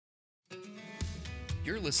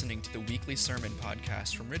You're listening to the weekly sermon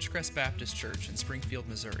podcast from Ridgecrest Baptist Church in Springfield,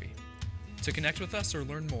 Missouri. To connect with us or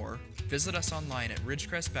learn more, visit us online at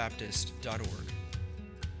ridgecrestbaptist.org.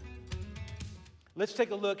 Let's take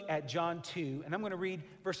a look at John 2, and I'm going to read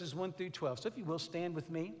verses 1 through 12. So if you will, stand with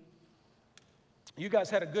me. You guys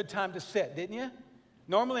had a good time to sit, didn't you?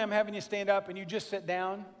 Normally I'm having you stand up and you just sit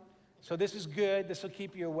down. So this is good. This will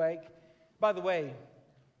keep you awake. By the way,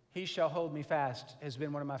 He Shall Hold Me Fast has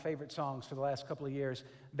been one of my favorite songs for the last couple of years.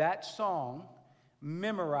 That song,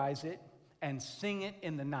 memorize it and sing it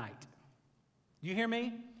in the night. You hear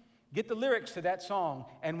me? Get the lyrics to that song,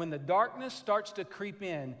 and when the darkness starts to creep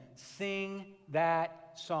in, sing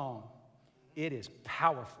that song. It is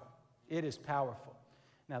powerful. It is powerful.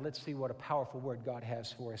 Now let's see what a powerful word God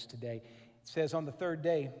has for us today. It says, on the third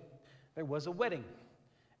day, there was a wedding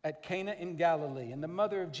at Cana in Galilee, and the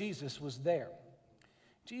mother of Jesus was there.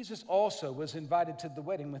 Jesus also was invited to the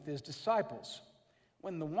wedding with his disciples.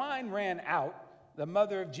 When the wine ran out, the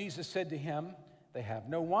mother of Jesus said to him, "They have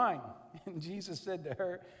no wine." And Jesus said to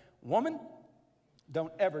her, "Woman,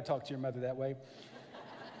 don't ever talk to your mother that way,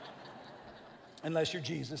 unless you're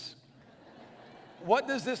Jesus. What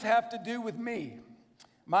does this have to do with me?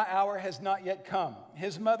 My hour has not yet come."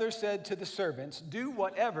 His mother said to the servants, "Do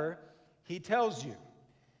whatever he tells you."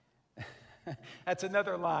 That's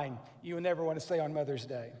another line you would never want to say on Mother's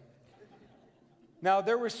Day. Now,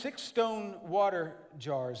 there were 6 stone water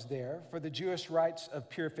jars there for the Jewish rites of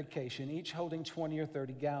purification, each holding 20 or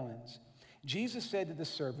 30 gallons. Jesus said to the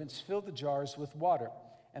servants, "Fill the jars with water,"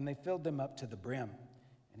 and they filled them up to the brim.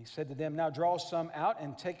 And he said to them, "Now draw some out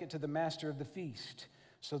and take it to the master of the feast."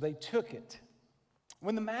 So they took it.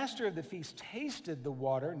 When the master of the feast tasted the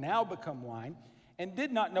water, now become wine, and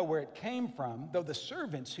did not know where it came from, though the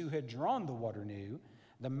servants who had drawn the water knew,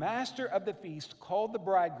 the master of the feast called the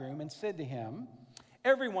bridegroom and said to him,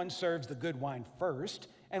 "Everyone serves the good wine first,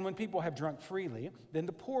 and when people have drunk freely, then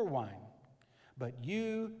the poor wine. But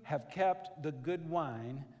you have kept the good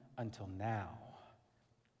wine until now."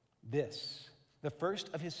 This, the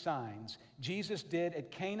first of his signs, Jesus did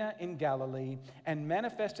at Cana in Galilee and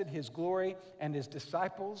manifested his glory, and his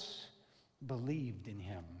disciples believed in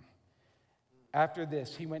him. After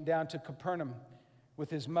this, he went down to Capernaum with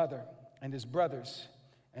his mother and his brothers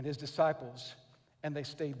and his disciples, and they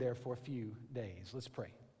stayed there for a few days. Let's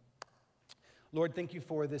pray. Lord, thank you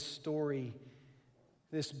for this story,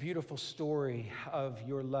 this beautiful story of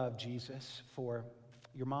your love, Jesus, for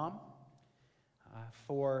your mom,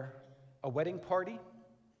 for a wedding party.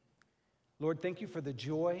 Lord, thank you for the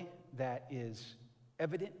joy that is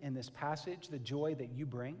evident in this passage, the joy that you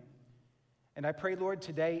bring. And I pray, Lord,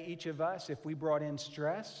 today each of us, if we brought in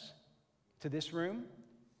stress to this room,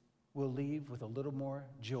 will leave with a little more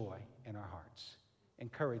joy in our hearts.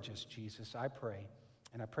 Encourage us, Jesus, I pray.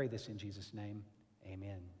 And I pray this in Jesus' name.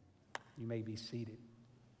 Amen. You may be seated.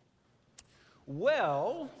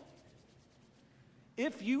 Well,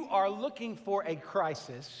 if you are looking for a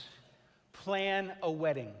crisis, plan a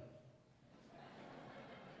wedding.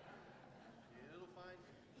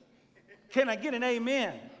 Can I get an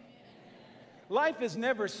amen? Life is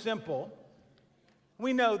never simple.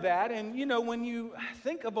 We know that. And you know, when you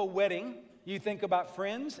think of a wedding, you think about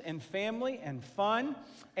friends and family and fun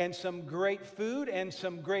and some great food and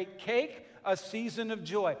some great cake, a season of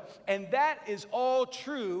joy. And that is all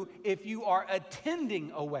true if you are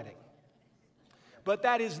attending a wedding. But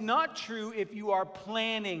that is not true if you are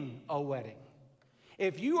planning a wedding.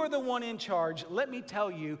 If you are the one in charge, let me tell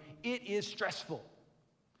you, it is stressful.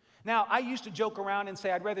 Now, I used to joke around and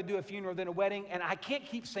say I'd rather do a funeral than a wedding, and I can't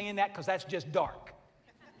keep saying that because that's just dark.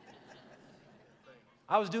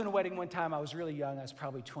 I was doing a wedding one time. I was really young. I was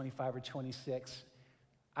probably 25 or 26.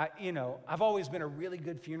 I've always been a really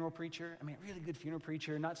good funeral preacher.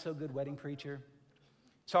 Not so good wedding preacher.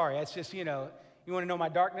 Sorry, it's just, you want to know my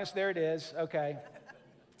darkness? There it is. Okay.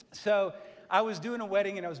 So I was doing a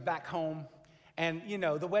wedding, and I was back home. And,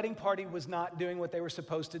 the wedding party was not doing what they were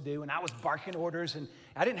supposed to do. And I was barking orders. And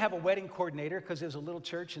I didn't have a wedding coordinator because it was a little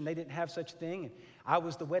church and they didn't have such thing. And I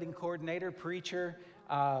was the wedding coordinator, preacher,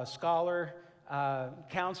 scholar,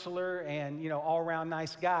 counselor, and, all-around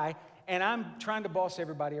nice guy. And I'm trying to boss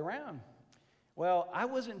everybody around. Well, I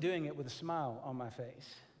wasn't doing it with a smile on my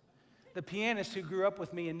face. The pianist who grew up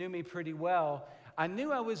with me and knew me pretty well, I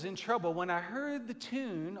knew I was in trouble when I heard the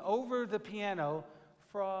tune over the piano,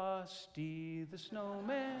 "Frosty the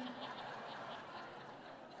Snowman."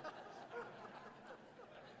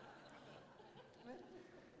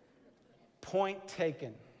 Point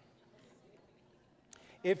taken.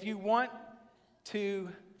 If you want to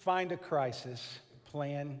find a crisis,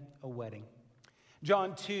 plan a wedding.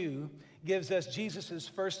 John 2 gives us Jesus'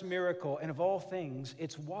 first miracle, and of all things,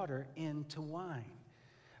 it's water into wine.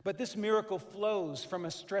 But this miracle flows from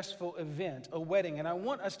a stressful event, a wedding, and I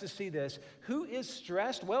want us to see this. Who is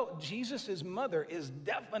stressed? Well, Jesus' mother is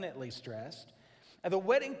definitely stressed. The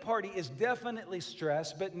wedding party is definitely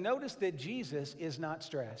stressed, but notice that Jesus is not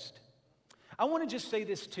stressed. I want to just say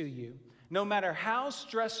this to you. No matter how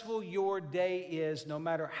stressful your day is, no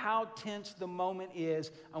matter how tense the moment is,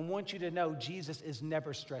 I want you to know Jesus is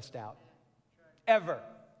never stressed out. Ever.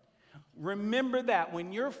 Remember that.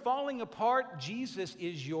 When you're falling apart, Jesus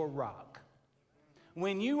is your rock.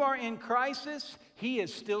 When you are in crisis, He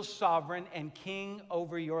is still sovereign and king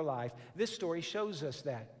over your life. This story shows us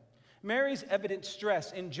that. Mary's evident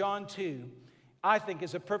stress in John 2, I think,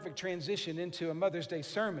 is a perfect transition into a Mother's Day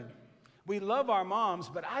sermon. We love our moms,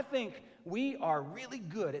 but I think we are really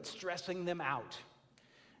good at stressing them out.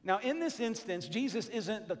 Now, in this instance, Jesus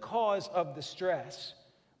isn't the cause of the stress,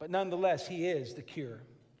 but nonetheless, He is the cure.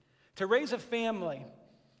 To raise a family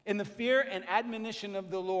in the fear and admonition of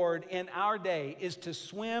the Lord in our day is to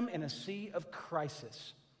swim in a sea of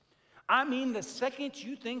crisis. I mean, the second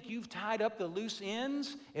you think you've tied up the loose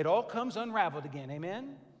ends, it all comes unraveled again.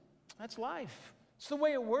 Amen? That's life. It's the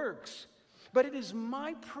way it works. But it is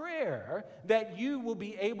my prayer that you will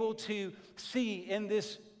be able to see in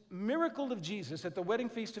this miracle of Jesus at the wedding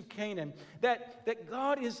feast of Canaan that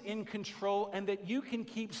God is in control and that you can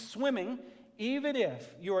keep swimming even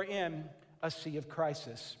if you're in a sea of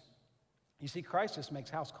crisis. You see, crisis makes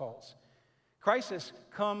house calls. Crisis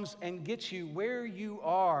comes and gets you where you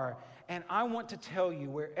are. And I want to tell you,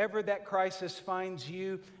 wherever that crisis finds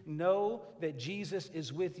you, know that Jesus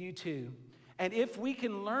is with you too. And if we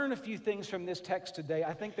can learn a few things from this text today,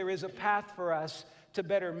 I think there is a path for us to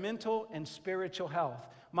better mental and spiritual health.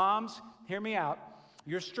 Moms, hear me out.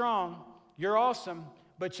 You're strong, you're awesome,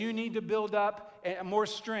 but you need to build up more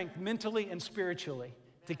strength mentally and spiritually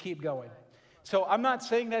to keep going. So I'm not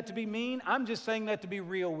saying that to be mean. I'm just saying that to be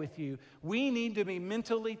real with you. We need to be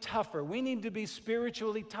mentally tougher. We need to be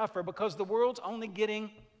spiritually tougher because the world's only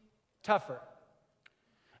getting tougher.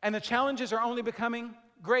 And the challenges are only becoming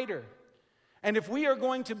greater. And if we are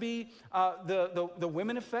going to be the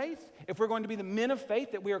women of faith, if we're going to be the men of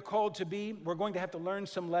faith that we are called to be, we're going to have to learn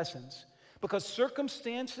some lessons. Because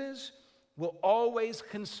circumstances will always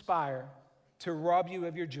conspire to rob you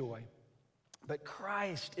of your joy. But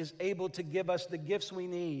Christ is able to give us the gifts we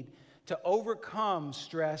need to overcome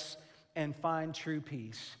stress and find true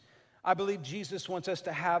peace. I believe Jesus wants us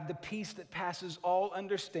to have the peace that passes all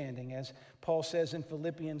understanding, as Paul says in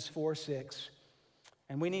Philippians 4:6.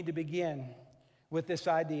 And we need to begin with this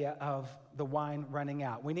idea of the wine running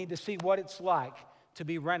out. We need to see what it's like to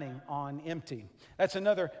be running on empty. That's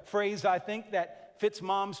another phrase I think that fits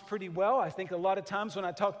moms pretty well. I think a lot of times when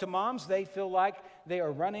I talk to moms, they feel like they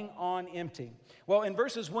are running on empty. Well, in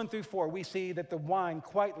verses 1 through 4, we see that the wine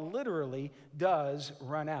quite literally does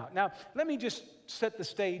run out. Now, let me just set the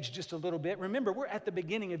stage just a little bit. Remember, we're at the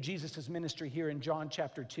beginning of Jesus' ministry here in John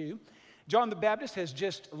chapter 2. John the Baptist has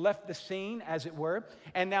just left the scene, as it were,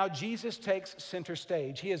 and now Jesus takes center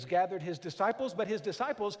stage. He has gathered his disciples, but his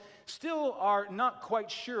disciples still are not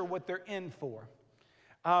quite sure what they're in for.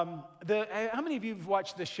 How many of you have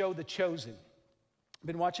watched the show The Chosen?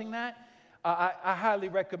 Been watching that? I highly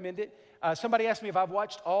recommend it. Somebody asked me if I've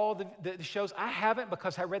watched all the shows. I haven't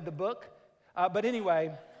because I read the book. But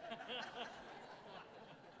anyway,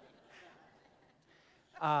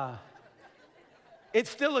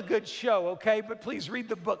 it's still a good show, okay? But please read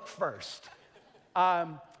the book first.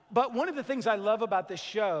 But one of the things I love about this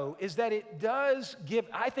show is that it does give,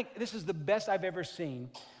 I think this is the best I've ever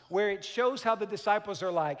seen, where it shows how the disciples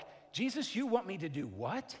are like, Jesus, you want me to do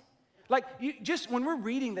what? Like, just when we're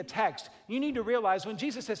reading the text, you need to realize when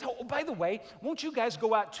Jesus says, oh, by the way, won't you guys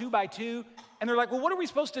go out 2 by 2? And they're like, well, what are we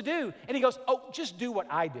supposed to do? And he goes, oh, just do what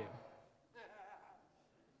I do.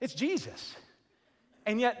 It's Jesus.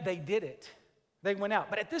 And yet they did it. They went out.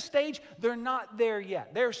 But at this stage, they're not there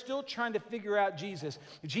yet. They're still trying to figure out Jesus.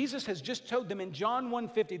 Jesus has just told them in John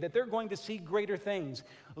 1:50 that they're going to see greater things.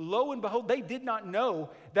 Lo and behold, they did not know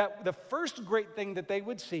that the first great thing that they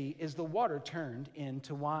would see is the water turned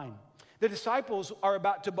into wine. The disciples are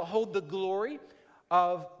about to behold the glory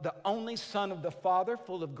of the only Son of the Father,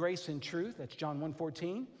 full of grace and truth. That's John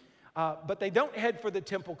 1:14. But they don't head for the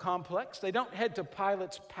temple complex. They don't head to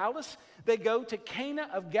Pilate's palace. They go to Cana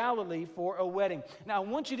of Galilee for a wedding. Now, I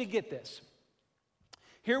want you to get this.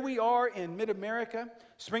 Here we are in mid-America.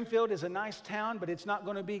 Springfield is a nice town, but it's not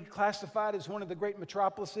going to be classified as one of the great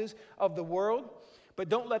metropolises of the world. But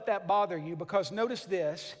don't let that bother you, because notice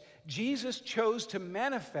this. Jesus chose to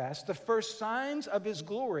manifest the first signs of his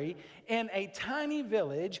glory in a tiny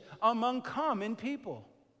village among common people.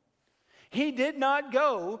 He did not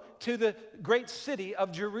go to the great city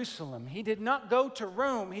of Jerusalem. He did not go to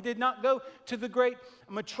Rome. He did not go to the great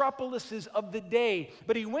metropolises of the day.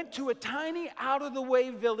 But he went to a tiny,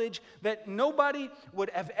 out-of-the-way village that nobody would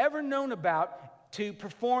have ever known about to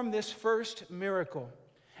perform this first miracle.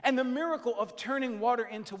 And the miracle of turning water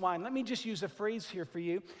into wine, let me just use a phrase here for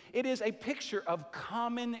you. It is a picture of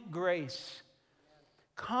common grace.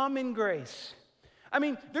 Common grace. I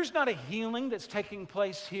mean, there's not a healing that's taking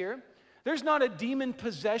place here. There's not a demon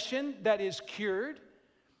possession that is cured.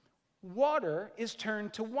 Water is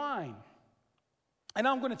turned to wine. And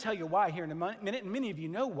I'm going to tell you why here in a minute, and many of you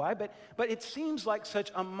know why, but it seems like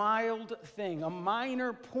such a mild thing, a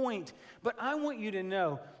minor point. But I want you to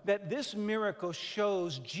know that this miracle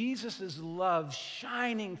shows Jesus' love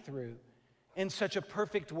shining through in such a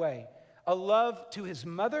perfect way. A love to his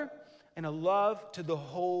mother and a love to the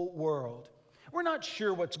whole world. We're not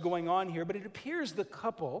sure what's going on here, but it appears the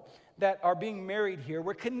couple that are being married here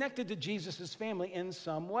were connected to Jesus' family in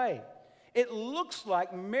some way. It looks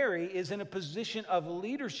like Mary is in a position of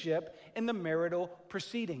leadership in the marital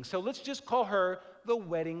proceedings. So let's just call her the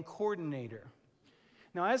wedding coordinator.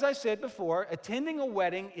 Now, as I said before, attending a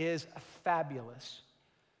wedding is fabulous.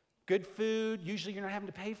 Good food, usually you're not having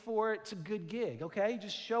to pay for it. It's a good gig, okay?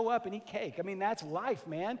 Just show up and eat cake. I mean, that's life,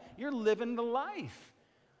 man. You're living the life.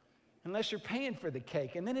 Unless you're paying for the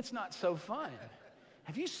cake, and then it's not so fun.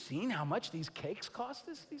 Have you seen how much these cakes cost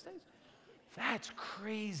these days? That's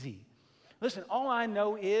crazy. Listen, all I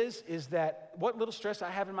know is that what little stress I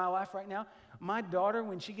have in my life right now, my daughter,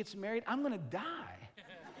 when she gets married, I'm going to die.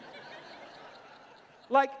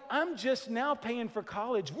 Like, I'm just now paying for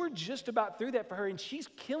college. We're just about through that for her, and she's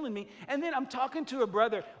killing me. And then I'm talking to a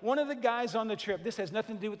brother, one of the guys on the trip. This has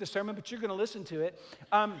nothing to do with the sermon, but you're going to listen to it.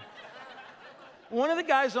 One of the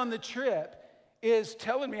guys on the trip is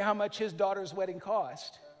telling me how much his daughter's wedding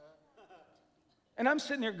cost. And I'm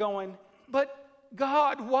sitting there going, but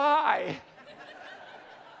God, why?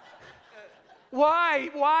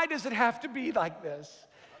 Why does it have to be like this?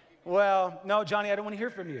 Well, no, Johnny, I don't want to hear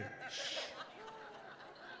from you.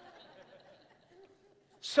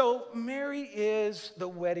 So Mary is the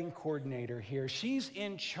wedding coordinator here. She's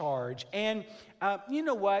in charge. And you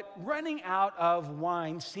know what? Running out of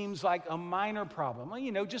wine seems like a minor problem.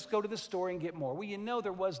 Well, just go to the store and get more. Well,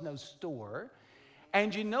 there was no store.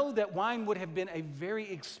 And you know that wine would have been a very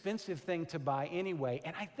expensive thing to buy anyway.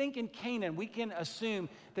 And I think in Canaan, we can assume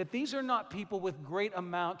that these are not people with great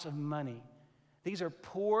amounts of money. These are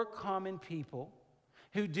poor, common people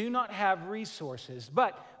who do not have resources,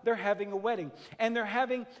 but they're having a wedding. And they're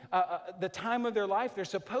having the time of their life. They're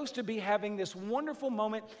supposed to be having this wonderful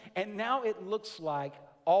moment, and now it looks like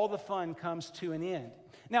all the fun comes to an end.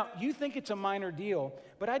 Now, you think it's a minor deal,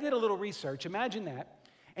 but I did a little research. Imagine that.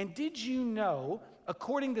 And did you know,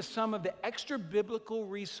 according to some of the extra biblical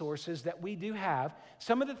resources that we do have,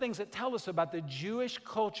 some of the things that tell us about the Jewish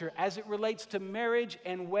culture as it relates to marriage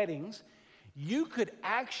and weddings, you could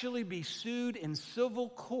actually be sued in civil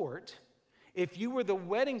court if you were the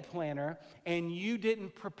wedding planner and you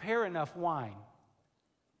didn't prepare enough wine.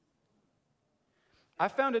 I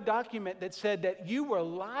found a document that said that you were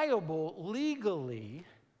liable legally,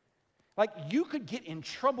 like you could get in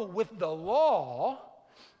trouble with the law.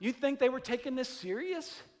 You think they were taking this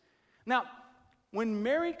serious? Now, when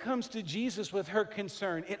Mary comes to Jesus with her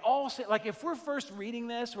concern, it all says, like if we're first reading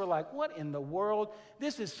this, we're like, what in the world?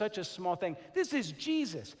 This is such a small thing. This is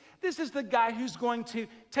Jesus. This is the guy who's going to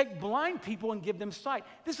take blind people and give them sight.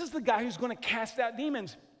 This is the guy who's going to cast out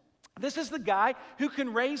demons. This is the guy who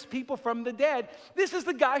can raise people from the dead. This is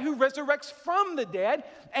the guy who resurrects from the dead.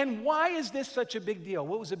 And why is this such a big deal?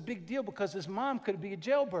 Well, it was a big deal because his mom could be a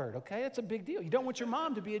jailbird, okay? It's a big deal. You don't want your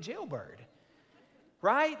mom to be a jailbird,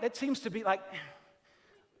 right? That seems to be like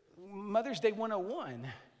Mother's Day 101.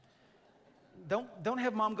 Don't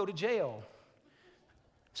have mom go to jail.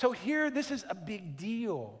 So here, this is a big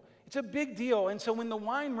deal. It's a big deal. And so when the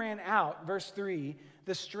wine ran out, verse 3,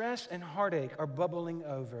 the stress and heartache are bubbling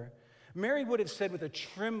over. Mary would have said with a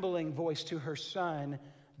trembling voice to her son,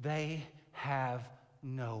 they have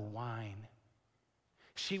no wine.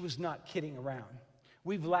 She was not kidding around.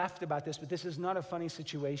 We've laughed about this, but this is not a funny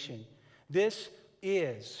situation. This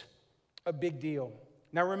is a big deal.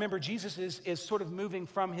 Now remember, Jesus is sort of moving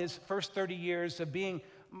from his first 30 years of being,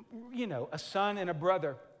 a son and a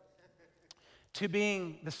brother to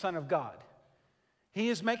being the Son of God. He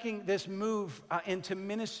is making this move into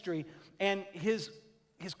ministry, and his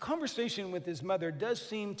conversation with his mother does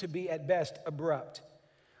seem to be at best abrupt.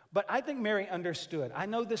 But I think Mary understood. I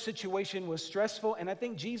know the situation was stressful, and I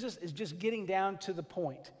think Jesus is just getting down to the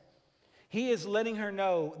point. He is letting her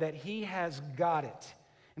know that he has got it.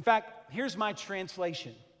 In fact, here's my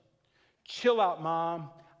translation. Chill out, Mom.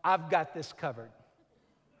 I've got this covered.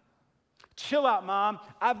 Chill out, Mom.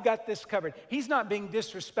 I've got this covered. He's not being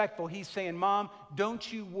disrespectful. He's saying, Mom,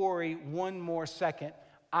 don't you worry one more second.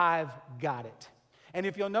 I've got it. And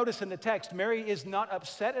if you'll notice in the text, Mary is not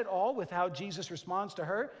upset at all with how Jesus responds to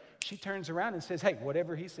her. She turns around and says, hey,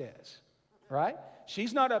 whatever he says, right?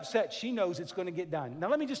 She's not upset. She knows it's going to get done. Now,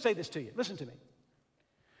 let me just say this to you. Listen to me.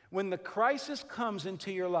 When the crisis comes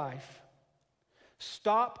into your life,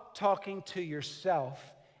 stop talking to yourself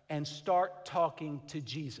and start talking to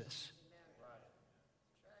Jesus.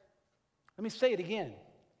 Let me say it again.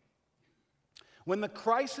 When the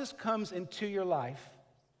crisis comes into your life,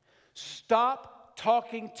 stop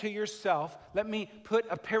talking to yourself. Let me put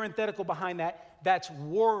a parenthetical behind that. That's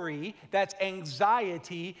worry, that's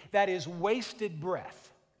anxiety, that is wasted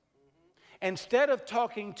breath. Instead of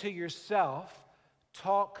talking to yourself,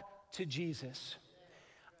 talk to Jesus.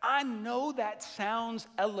 I know that sounds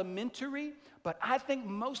elementary, but I think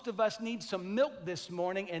most of us need some milk this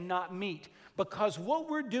morning and not meat. Because what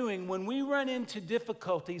we're doing when we run into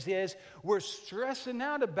difficulties is we're stressing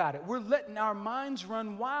out about it. We're letting our minds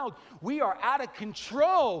run wild. We are out of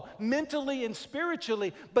control mentally and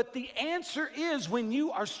spiritually. But the answer is when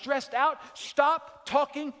you are stressed out, stop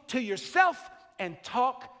talking to yourself and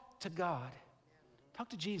talk to God. Talk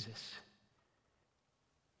to Jesus.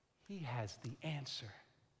 He has the answer.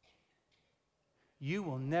 You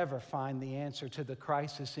will never find the answer to the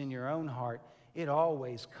crisis in your own heart. It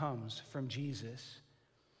always comes from Jesus.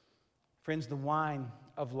 Friends, the wine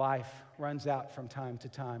of life runs out from time to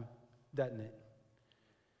time, doesn't it?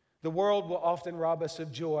 The world will often rob us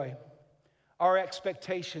of joy. Our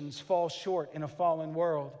expectations fall short in a fallen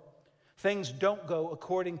world. Things don't go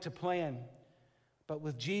according to plan. But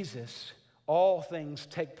with Jesus, all things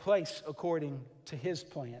take place according to his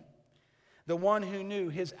plan. The one who knew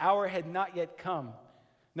his hour had not yet come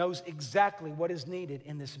knows exactly what is needed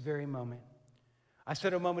in this very moment. I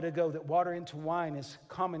said a moment ago that water into wine is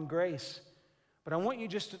common grace. But I want you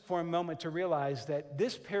just for a moment to realize that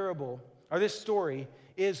this parable, or this story,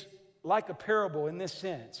 is like a parable in this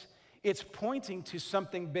sense. It's pointing to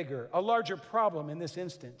something bigger, a larger problem in this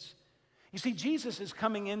instance. You see, Jesus is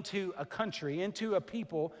coming into a country, into a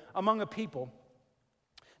people, among a people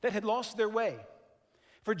that had lost their way.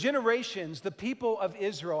 For generations, the people of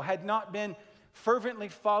Israel had not been fervently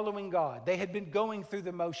following God. They had been going through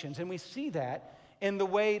the motions, and we see that in the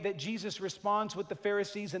way that Jesus responds with the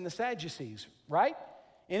Pharisees and the Sadducees, right?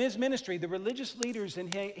 In his ministry, the religious leaders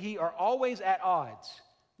and he are always at odds.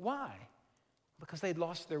 Why? Because they'd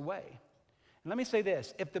lost their way. And let me say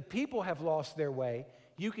this, if the people have lost their way,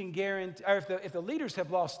 you can guarantee, or if the leaders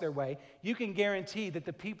have lost their way, you can guarantee that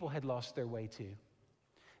the people had lost their way too.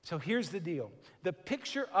 So here's the deal. The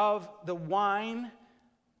picture of the wine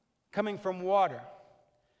coming from water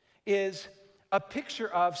is a picture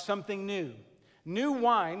of something new. New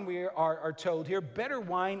wine, we are told here, better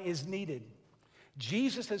wine is needed.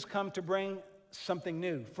 Jesus has come to bring something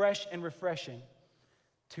new, fresh and refreshing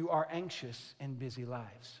to our anxious and busy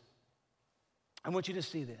lives. I want you to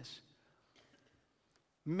see this.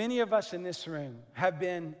 Many of us in this room have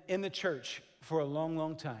been in the church for a long,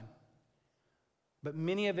 long time. But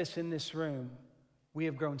many of us in this room, we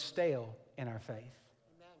have grown stale in our faith.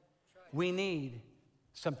 Amen. We need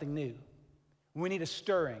something new. We need a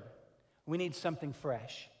stirring. We need something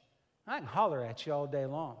fresh. I can holler at you all day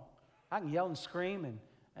long. I can yell and scream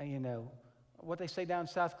and what they say down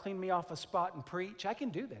south, clean me off a spot and preach. I can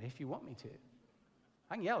do that if you want me to.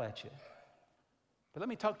 I can yell at you. But let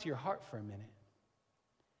me talk to your heart for a minute.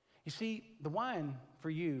 You see, the wine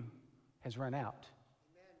for you has run out.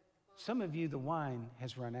 Some of you, the wine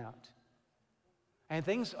has run out. And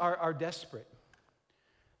things are desperate.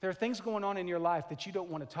 There are things going on in your life that you don't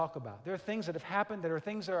want to talk about. There are things that have happened, there are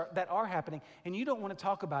things that are happening, and you don't want to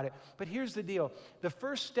talk about it. But here's the deal. The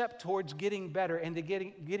first step towards getting better and to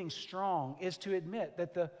getting strong is to admit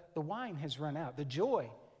that the wine has run out. The joy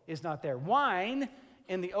is not there. Wine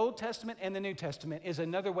in the Old Testament and the New Testament is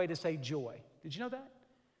another way to say joy. Did you know that?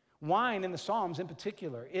 Wine in the Psalms in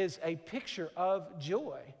particular is a picture of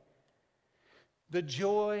joy. The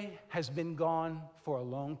joy has been gone for a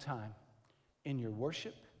long time in your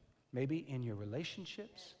worship, maybe in your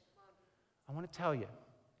relationships. I want to tell you,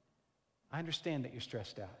 I understand that you're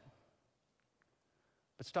stressed out.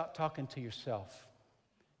 But stop talking to yourself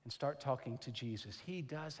and start talking to Jesus. He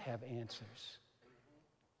does have answers.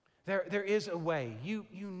 There is a way. You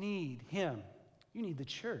need him. You need the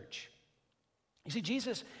church. You see,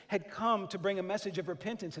 Jesus had come to bring a message of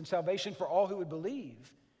repentance and salvation for all who would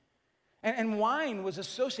believe. And wine was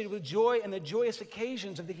associated with joy and the joyous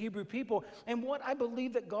occasions of the Hebrew people. And what I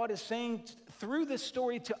believe that God is saying through this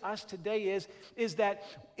story to us today is that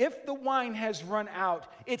if the wine has run out,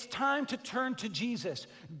 it's time to turn to Jesus.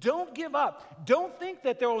 Don't give up. Don't think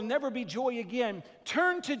that there will never be joy again.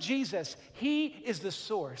 Turn to Jesus. He is the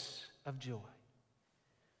source of joy.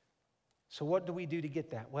 So what do we do to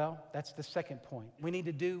get that? Well, that's the second point. We need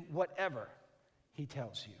to do whatever he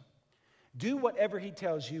tells you. Do whatever he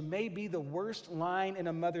tells you may be the worst line in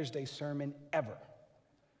a Mother's Day sermon ever.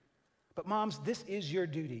 But moms, this is your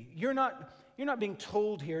duty. You're not being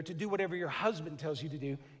told here to do whatever your husband tells you to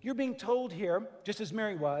do. You're being told here, just as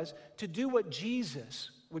Mary was, to do what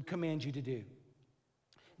Jesus would command you to do.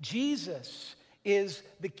 Jesus is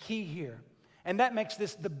the key here. And that makes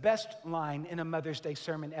this the best line in a Mother's Day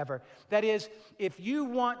sermon ever. That is, if you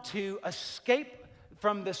want to escape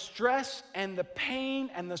from the stress and the pain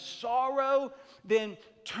and the sorrow, then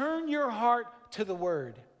turn your heart to the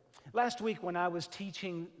Word. Last week when I was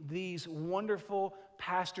teaching these wonderful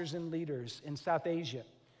pastors and leaders in South Asia,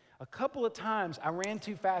 a couple of times I ran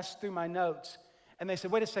too fast through my notes, and they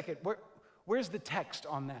said, wait a second, where's the text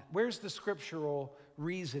on that? Where's the scriptural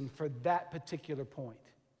reason for that particular point?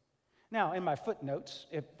 Now, in my footnotes,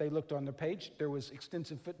 if they looked on the page, there was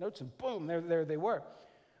extensive footnotes, and boom, there they were.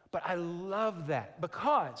 But I love that,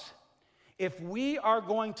 because if we are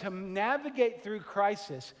going to navigate through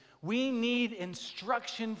crisis, we need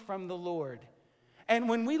instruction from the Lord. And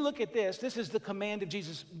when we look at this is the command of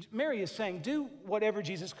Jesus. Mary is saying, do whatever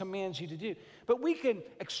Jesus commands you to do. But we can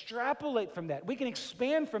extrapolate from that. We can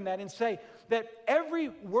expand from that and say that every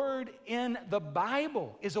word in the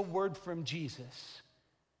Bible is a word from Jesus.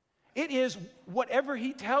 It is whatever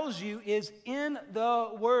he tells you is in the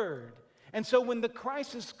Word. And so when the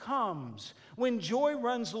crisis comes, when joy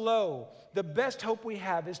runs low, the best hope we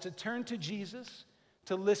have is to turn to Jesus,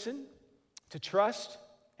 to listen, to trust,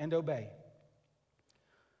 and obey.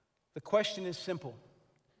 The question is simple.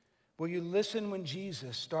 Will you listen when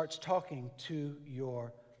Jesus starts talking to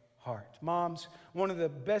your heart? Moms, one of the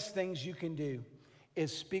best things you can do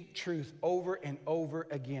is speak truth over and over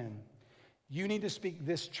again. You need to speak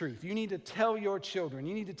this truth. You need to tell your children.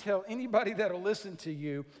 You need to tell anybody that'll listen to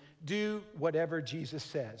you, do whatever Jesus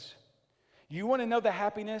says. You want to know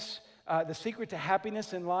the secret to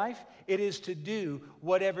happiness in life? It is to do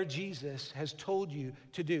whatever Jesus has told you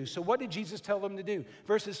to do. So what did Jesus tell them to do?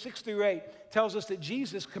 Verses 6-8 tells us that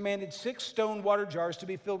Jesus commanded 6 stone water jars to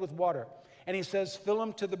be filled with water. And he says, fill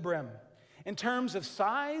them to the brim. In terms of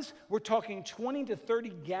size, we're talking 20 to 30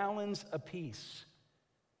 gallons apiece.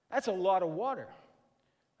 That's a lot of water.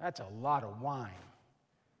 That's a lot of wine.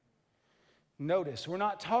 Notice, we're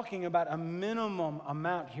not talking about a minimum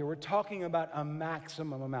amount here. We're talking about a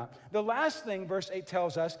maximum amount. The last thing verse 8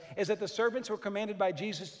 tells us is that the servants were commanded by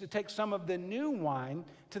Jesus to take some of the new wine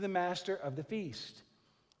to the master of the feast.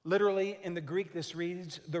 Literally, in the Greek, this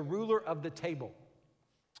reads, the ruler of the table.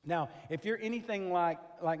 Now, if you're anything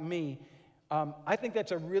like me, I think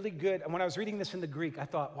that's a really good, when I was reading this in the Greek, I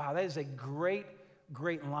thought, wow, that is a great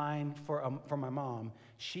line for my mom.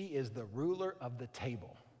 She is the ruler of the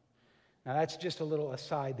table. Now, that's just a little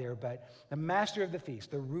aside there, but the master of the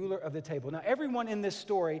feast, the ruler of the table. Now, everyone in this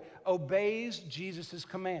story obeys Jesus'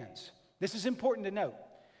 commands. This is important to note.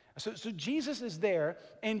 So Jesus is there,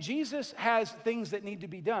 and Jesus has things that need to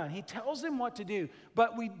be done. He tells them what to do,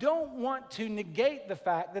 but we don't want to negate the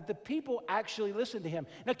fact that the people actually listen to him.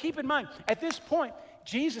 Now, keep in mind, at this point,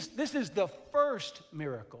 this is the first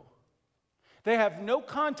miracle. They have no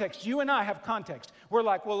context. You and I have context. We're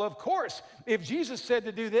like, well, of course, if Jesus said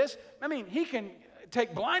to do this, he can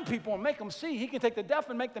take blind people and make them see. He can take the deaf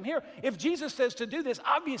and make them hear. If Jesus says to do this,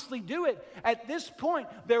 obviously do it. At this point,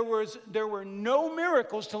 there were no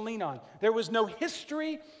miracles to lean on. There was no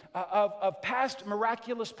history of past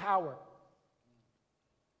miraculous power.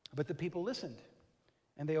 But the people listened,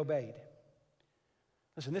 and they obeyed.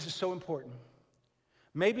 Listen, this is so important.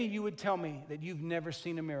 Maybe you would tell me that you've never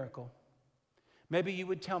seen a miracle. Maybe you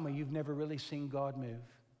would tell me you've never really seen God move.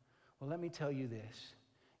 Well, let me tell you this.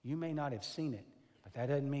 You may not have seen it, but that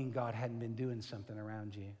doesn't mean God hadn't been doing something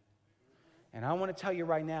around you. And I want to tell you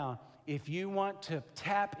right now, if you want to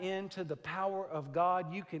tap into the power of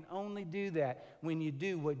God, you can only do that when you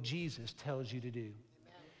do what Jesus tells you to do.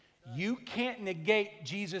 You can't negate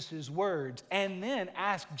Jesus' words and then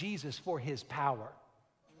ask Jesus for his power.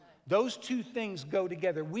 Those two things go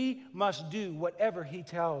together. We must do whatever he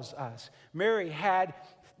tells us. Mary had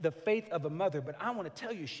the faith of a mother, but I want to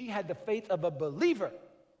tell you, she had the faith of a believer.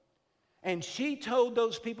 And she told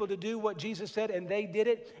those people to do what Jesus said, and they did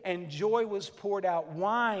it, and joy was poured out.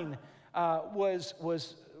 Wine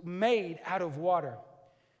was made out of water.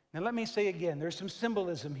 Now let me say again, there's some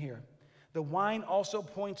symbolism here. The wine also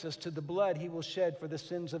points us to the blood he will shed for the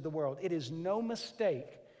sins of the world. It is no mistake.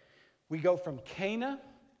 We go from Cana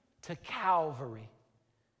to Calvary.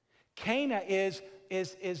 Cana is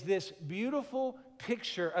this beautiful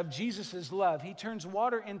picture of Jesus' love. He turns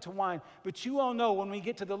water into wine. But you all know when we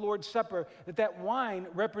get to the Lord's Supper that wine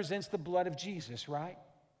represents the blood of Jesus, right?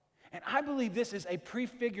 And I believe this is a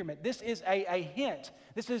prefigurement. This is a hint.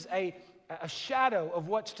 This is a shadow of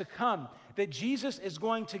what's to come. That Jesus is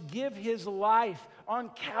going to give his life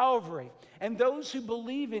on Calvary. And those who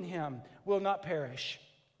believe in him will not perish.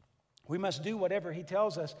 We must do whatever he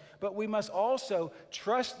tells us, but we must also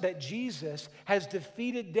trust that Jesus has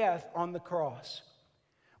defeated death on the cross.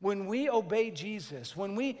 When we obey Jesus,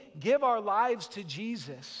 when we give our lives to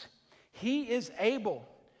Jesus, he is able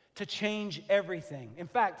to change everything. In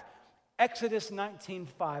fact, Exodus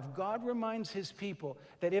 19:5, God reminds his people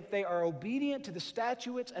that if they are obedient to the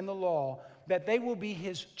statutes and the law, that they will be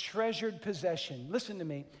his treasured possession. Listen to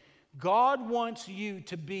me. God wants you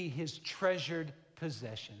to be his treasured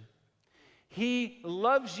possession. He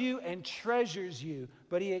loves you and treasures you,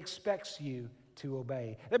 but he expects you to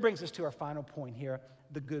obey. That brings us to our final point here,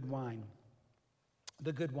 the good wine.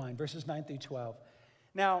 The good wine, verses 9 through 12.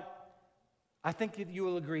 Now, I think that you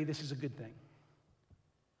will agree this is a good thing.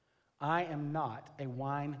 I am not a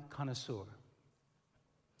wine connoisseur.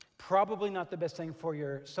 Probably not the best thing for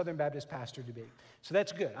your Southern Baptist pastor to be. So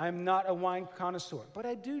that's good. I'm not a wine connoisseur, but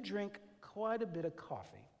I do drink quite a bit of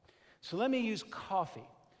coffee. So let me use coffee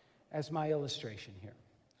as my illustration here.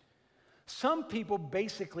 Some people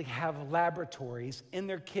basically have laboratories in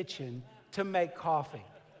their kitchen to make coffee.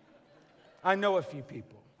 I know a few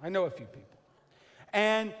people.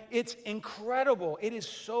 And it's incredible. It is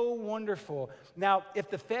so wonderful. Now, if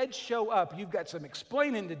the feds show up, you've got some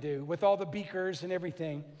explaining to do with all the beakers and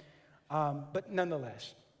everything. But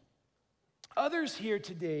nonetheless, others here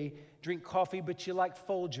today drink coffee, but you like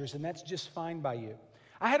Folgers, and that's just fine by you.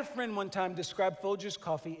 I had a friend one time describe Folgers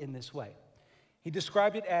coffee in this way. He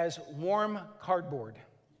described it as warm cardboard.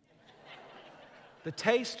 The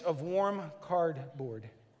taste of warm cardboard.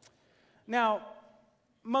 Now,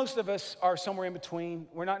 most of us are somewhere in between.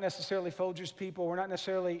 We're not necessarily Folgers people. We're not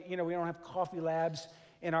necessarily, we don't have coffee labs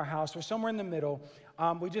in our house. We're somewhere in the middle.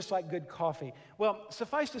 We just like good coffee. Well,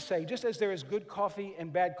 suffice to say, just as there is good coffee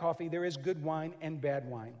and bad coffee, there is good wine and bad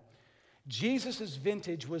wine. Jesus'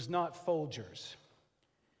 vintage was not Folgers.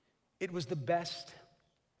 It was the best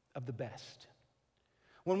of the best.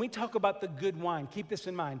 When we talk about the good wine, keep this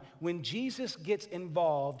in mind. When Jesus gets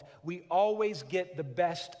involved, we always get the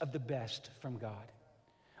best of the best from God.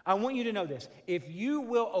 I want you to know this. If you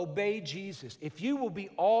will obey Jesus, if you will be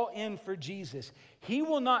all in for Jesus, he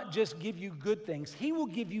will not just give you good things, he will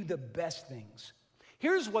give you the best things.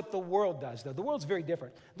 Here's what the world does, though. The world's very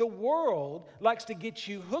different. The world likes to get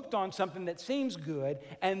you hooked on something that seems good,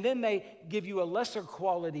 and then they give you a lesser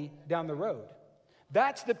quality down the road.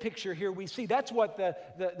 That's the picture here we see. That's what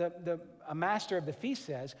the master of the feast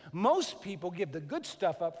says. Most people give the good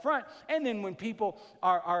stuff up front, and then when people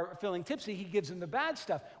are feeling tipsy, he gives them the bad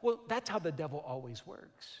stuff. Well, that's how the devil always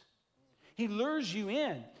works. He lures you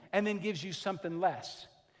in and then gives you something less.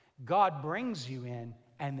 God brings you in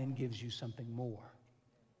and then gives you something more.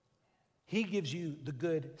 He gives you the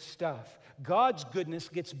good stuff. God's goodness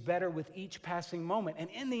gets better with each passing moment, and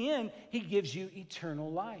in the end, he gives you eternal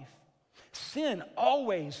life. Sin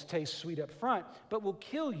always tastes sweet up front, but will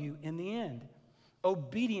kill you in the end.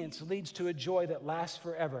 Obedience leads to a joy that lasts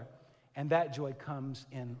forever, and that joy comes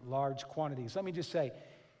in large quantities. Let me just say,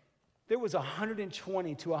 there was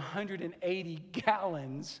 120 to 180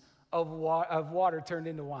 gallons of water turned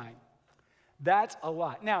into wine. That's a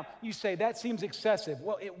lot. Now, you say, that seems excessive.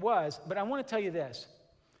 Well, it was, but I want to tell you this.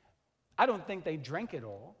 I don't think they drank it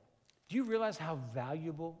all. Do you realize how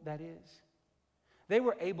valuable that is? They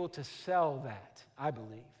were able to sell that, I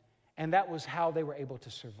believe, and that was how they were able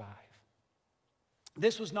to survive.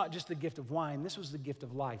 This was not just the gift of wine, this was the gift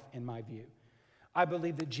of life, in my view. I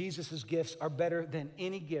believe that Jesus' gifts are better than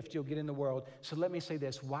any gift you'll get in the world. So let me say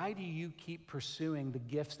this. Why do you keep pursuing the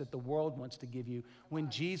gifts that the world wants to give you when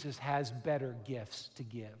Jesus has better gifts to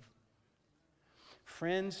give?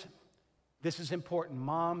 Friends, this is important.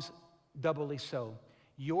 Moms, doubly so.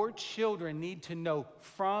 Your children need to know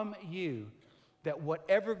from you that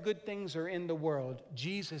whatever good things are in the world,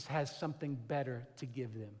 Jesus has something better to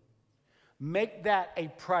give them. Make that a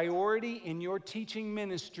priority in your teaching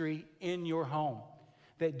ministry in your home.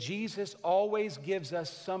 That Jesus always gives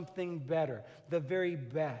us something better, the very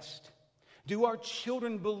best. Do our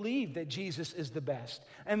children believe that Jesus is the best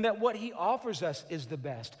and that what he offers us is the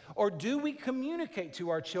best? Or do we communicate to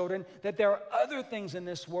our children that there are other things in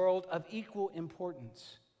this world of equal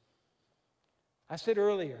importance? I said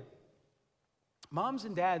earlier, moms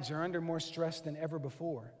and dads are under more stress than ever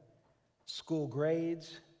before. School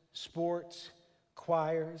grades, sports,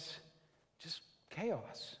 choirs, just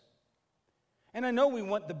chaos. And I know we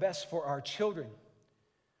want the best for our children.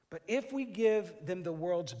 But if we give them the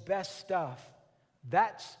world's best stuff,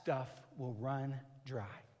 that stuff will run dry.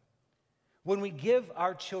 When we give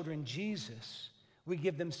our children Jesus, we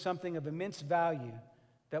give them something of immense value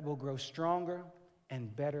that will grow stronger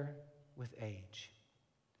and better with age.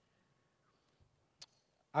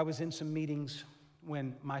 I was in some meetings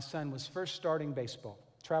when my son was first starting baseball,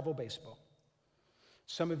 travel baseball.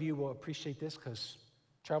 Some of you will appreciate this because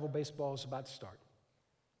travel baseball is about to start,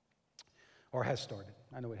 or has started.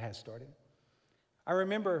 I know it has started. I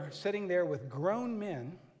remember sitting there with grown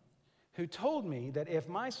men who told me that if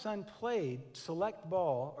my son played select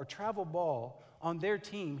ball or travel ball on their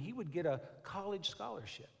team, he would get a college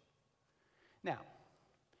scholarship. Now,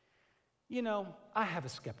 I have a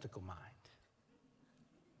skeptical mind.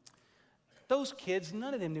 Those kids,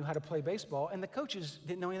 none of them knew how to play baseball, and the coaches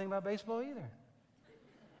didn't know anything about baseball either.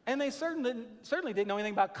 And they certainly didn't know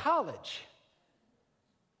anything about college.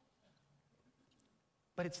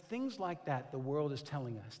 But it's things like that the world is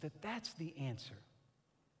telling us that that's the answer.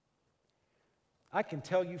 I can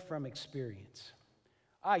tell you from experience,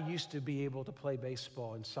 I used to be able to play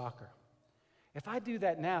baseball and soccer. If I do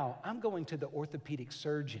that now, I'm going to the orthopedic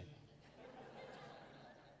surgeon.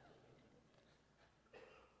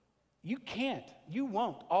 You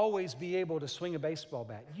won't always be able to swing a baseball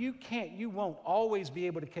bat. You won't always be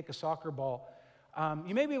able to kick a soccer ball.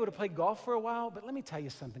 You may be able to play golf for a while, but let me tell you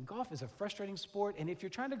something. Golf is a frustrating sport, and if you're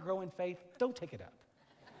trying to grow in faith, don't take it up.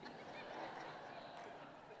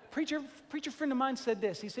 Preacher friend of mine said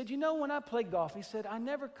this. He said, when I play golf, he said, I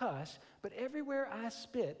never cuss, but everywhere I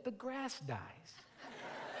spit, the grass dies.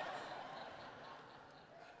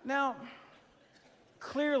 Now,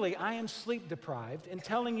 clearly, I am sleep deprived and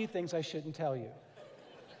telling you things I shouldn't tell you.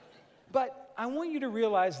 But I want you to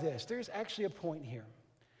realize this. There's actually a point here.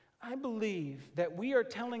 I believe that we are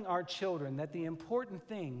telling our children that the important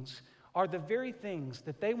things are the very things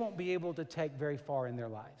that they won't be able to take very far in their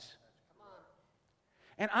lives.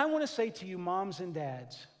 And I want to say to you, moms and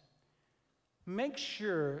dads, make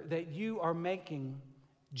sure that you are making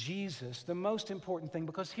Jesus the most important thing,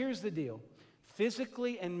 because here's the deal.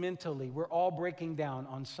 Physically and mentally, we're all breaking down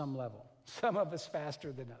on some level, some of us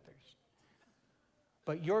faster than others.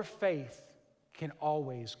 But your faith can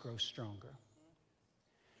always grow stronger.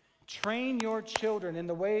 Train your children in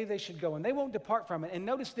the way they should go, and they won't depart from it. And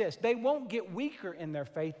notice this, they won't get weaker in their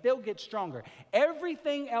faith, they'll get stronger.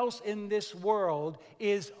 Everything else in this world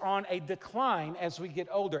is on a decline as we get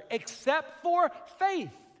older, except for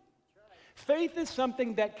faith. Faith is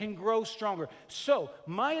something that can grow stronger. So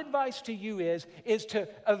my advice to you is to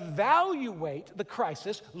evaluate the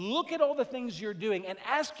crisis, look at all the things you're doing, and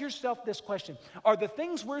ask yourself this question. Are the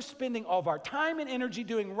things we're spending all of our time and energy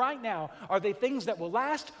doing right now, are they things that will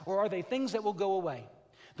last, or are they things that will go away?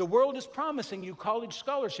 The world is promising you college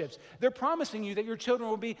scholarships. They're promising you that your children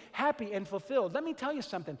will be happy and fulfilled. Let me tell you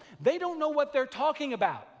something. They don't know what they're talking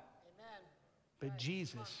about. Amen. But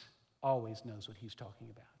Jesus always knows what he's talking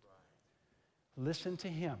about. Listen to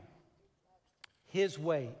him. His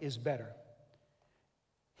way is better.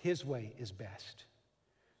 His way is best.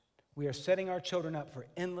 We are setting our children up for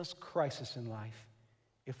endless crisis in life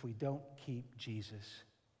if we don't keep Jesus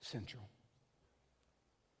central.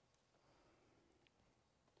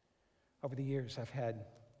 Over the years, I've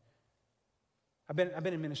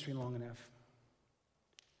been in ministry long enough.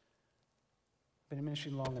 Been in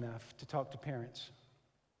ministry long enough to talk to parents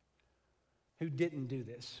who didn't do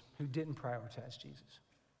this, who didn't prioritize Jesus.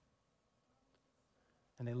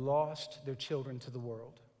 And they lost their children to the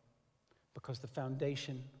world because the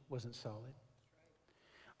foundation wasn't solid.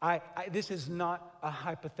 This is not a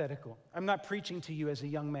hypothetical. I'm not preaching to you as a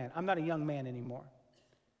young man. I'm not a young man anymore.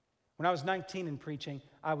 When I was 19 and preaching,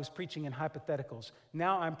 I was preaching in hypotheticals.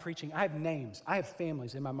 Now I'm preaching, I have names, I have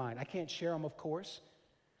families in my mind. I can't share them, of course,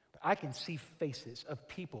 but I can see faces of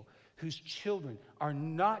people whose children are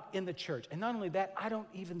not in the church. And not only that, I don't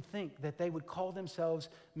even think that they would call themselves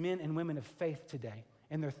men and women of faith today,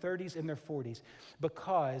 in their 30s and their 40s,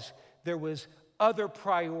 because there was other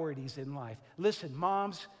priorities in life. Listen,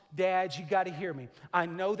 moms, dads, you got to hear me. I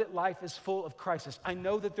know that life is full of crisis. I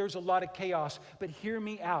know that there's a lot of chaos, but hear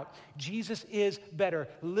me out. Jesus is better.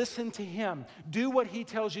 Listen to him. Do what he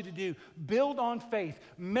tells you to do. Build on faith.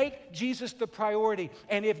 Make Jesus the priority.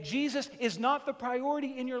 And if Jesus is not the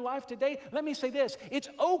priority in your life today, let me say this. It's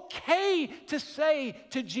okay to say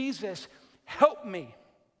to Jesus, help me.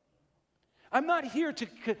 I'm not here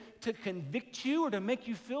to convict you or to make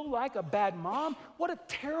you feel like a bad mom. What a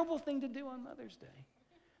terrible thing to do on Mother's Day.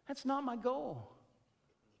 That's not my goal.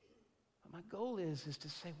 What my goal is to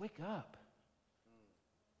say, wake up.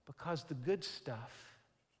 Because the good stuff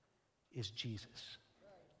is Jesus.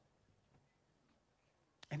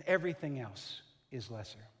 And everything else is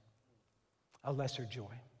lesser. A lesser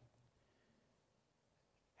joy.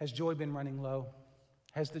 Has joy been running low?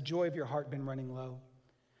 Has the joy of your heart been running low?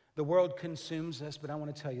 The world consumes us, but I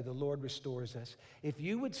want to tell you, the Lord restores us. If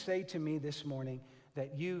you would say to me this morning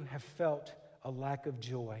that you have felt a lack of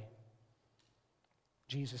joy,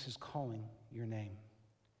 Jesus is calling your name.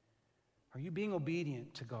 Are you being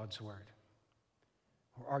obedient to God's word?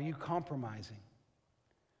 Or are you compromising?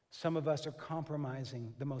 Some of us are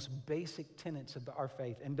compromising the most basic tenets of our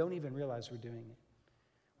faith and don't even realize we're doing it.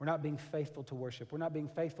 We're not being faithful to worship. We're not being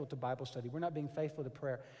faithful to Bible study. We're not being faithful to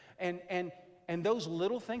prayer. And those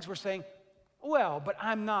little things, we're saying, well, but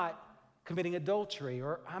I'm not committing adultery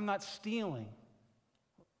or I'm not stealing.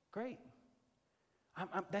 Great.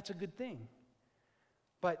 That's a good thing.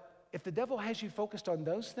 But if the devil has you focused on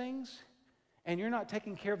those things and you're not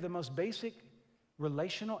taking care of the most basic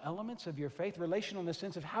relational elements of your faith, relational in the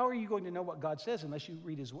sense of how are you going to know what God says unless you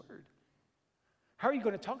read his word? How are you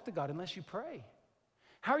going to talk to God unless you pray?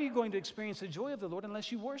 How are you going to experience the joy of the Lord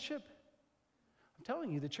unless you worship? I'm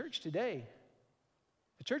telling you, the church today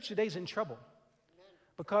is in trouble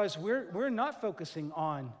because we're not focusing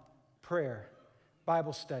on prayer,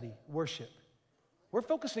 Bible study, worship. We're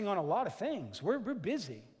focusing on a lot of things. We're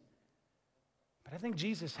busy. But I think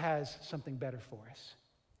Jesus has something better for us.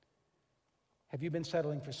 Have you been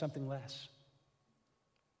settling for something less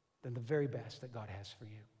than the very best that God has for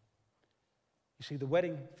you? You see, the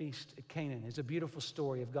wedding feast at Canaan is a beautiful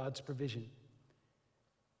story of God's provision.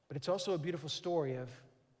 But it's also a beautiful story of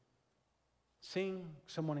seeing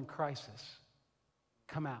someone in crisis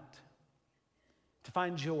come out, to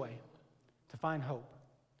find joy, to find hope.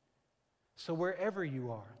 So wherever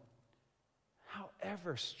you are,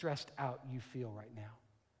 however stressed out you feel right now,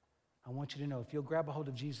 I want you to know if you'll grab a hold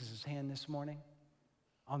of Jesus' hand this morning,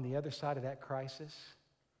 on the other side of that crisis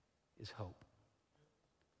is hope.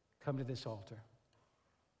 Come to this altar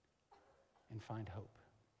and find hope.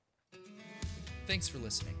 Thanks for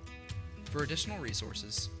listening. For additional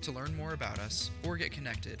resources, to learn more about us, or get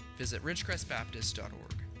connected, visit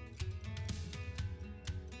ridgecrestbaptist.org.